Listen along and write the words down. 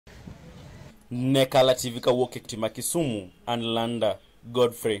Nekala TV kawuok e Ktima Kisumu, an Landa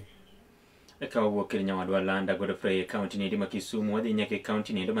Godfrey. Kawuok e nyawadwa Landa Godfrey e kaunti ni ma Kisumu, wadhi nyaka e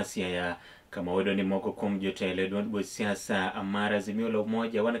kaunti ni ma Siaya, kama wado ni moko kuom jotelo duond buch siasa mar Azimio la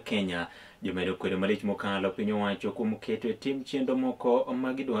Umoja wan Kenya jomedo kwedo malich mokalo piny owacho kuom keto e tim chenro moko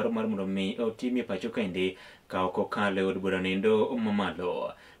ma gidwaro mar mondo mi otimie pacho kaendi ka ok okalo e od bura nindo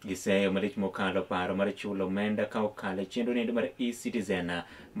mamalo. Giseyo malich mokalo paro mar chulo omenda ka okalo e chenro nindo mar e-Citizen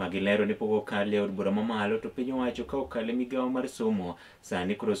ma gilero ni pok okalo e od bura mamalo, to piny owacho ka okalo e migawo mar somo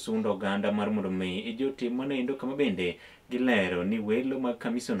sani koro sundo oganda mar mondo mi jotim manindo, kama bende gilero ni welo mag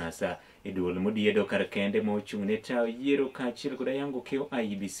kamisonas e duol modiedo kar kende ma ochung' ne tawo yiero kaachiel koda yango keo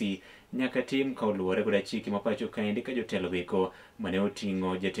IEBC nyaka tim ka oluwore koda chike ma pacho kaendi ka jotelo beko mane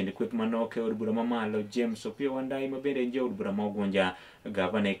oting'o jatend kweth manok e od bura mamalo James Opiyo Wandayi ma bende en jaod bura ma Ugunja,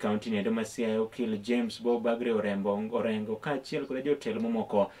 gavana e kaunti niendo ma Siaya okil James Bagre Orengo kaachiel koda jotelo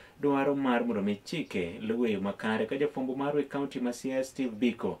mamoko dwaro mar mondo mi chike luwo e yo makare. Ka jafwambo mar e kaunti ma Siaya Steve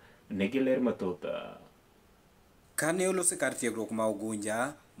Biko ne giler mathoth. Kane olose kar tiegruok ma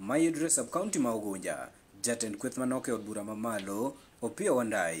Ugunja mayudre sub-county ma Ugunja, jatend kweth manok e od bura mamalo Opiyo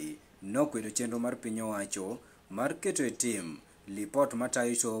Wandayi nokwedo chenro mar piny owacho mar keto e tim Lipot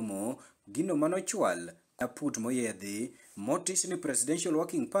matayo somo, gino manochwal kaput moyedhi motis ni Presidential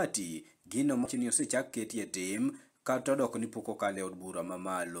Working Party, gino machini osechak ketie tim kata dok ni pok okalo e od bura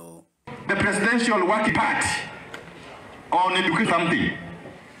mamalo. The Presidential Working Party on education something.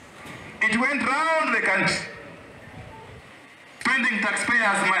 It went round the country spending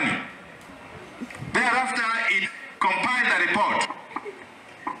taxpayers' money. Thereafter, it compiled a report,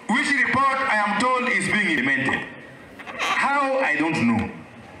 which report I am told is being implemented. How, I don't know.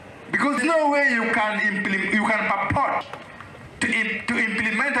 Because there's no way you can purport to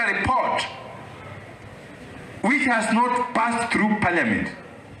implement a report which has not passed through Parliament.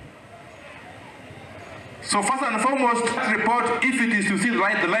 So first and foremost, that report, if it is to see the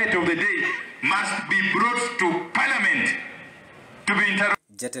light of the day, must be brought to Parliament to be interrogated.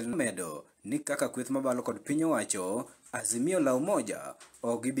 Jatelo medo ni kaka kweth mabalo kod piny owacho Azimio la Umoja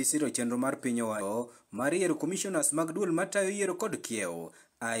ok gibisiro chenro mar piny owacho mar yiero commissioners mag duol matayo yiero kod kiewo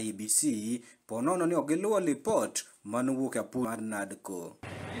IEBC ponono ni ok giluwo lipot manowuok e aput mar Nadco.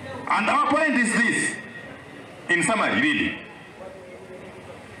 And our point is this, in summary, really.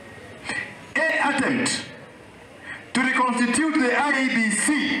 An attempt to reconstitute the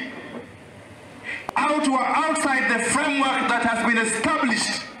IEBC outside the framework that has been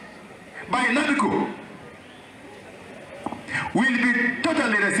established by Nadco will be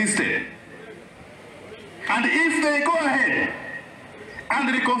totally resisted. And if they go ahead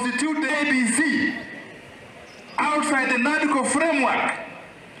and reconstitute the IEBC outside the Nadco framework,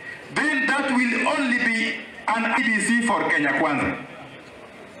 then that will only be an IEBC for Kenya Kwanza.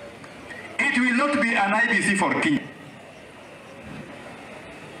 It will not be an IEBC for Kenya.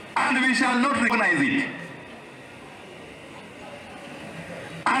 And we shall not recognize it.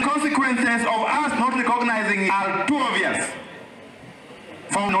 And consequences of us not recognizing it are too obvious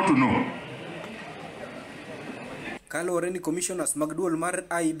for not to know. Kalore ni commissioners mag duol mar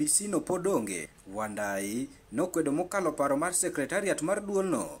IEBC no podonge, Wandayi nokwedo mokalo paro mar secretariat mar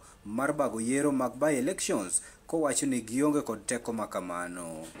duolno mar bago yiero mag by elections kowacho ni gionge kod teko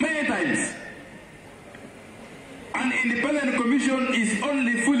makamano. Many times, an independent commission is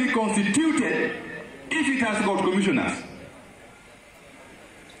only fully constituted if it has got commissioners.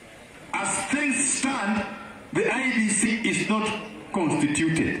 As things stand, the IEBC is not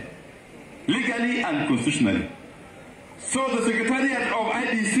constituted legally and constitutionally. So the Secretariat of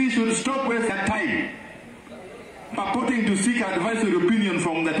IEBC should stop wasting time purporting to seek advisory opinion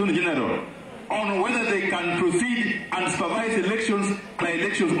from the Attorney General on whether they can proceed and supervise elections by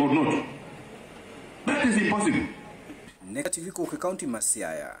elections or not. That is impossible. Negative County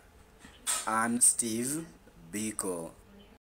Masiaya and Steve Biko.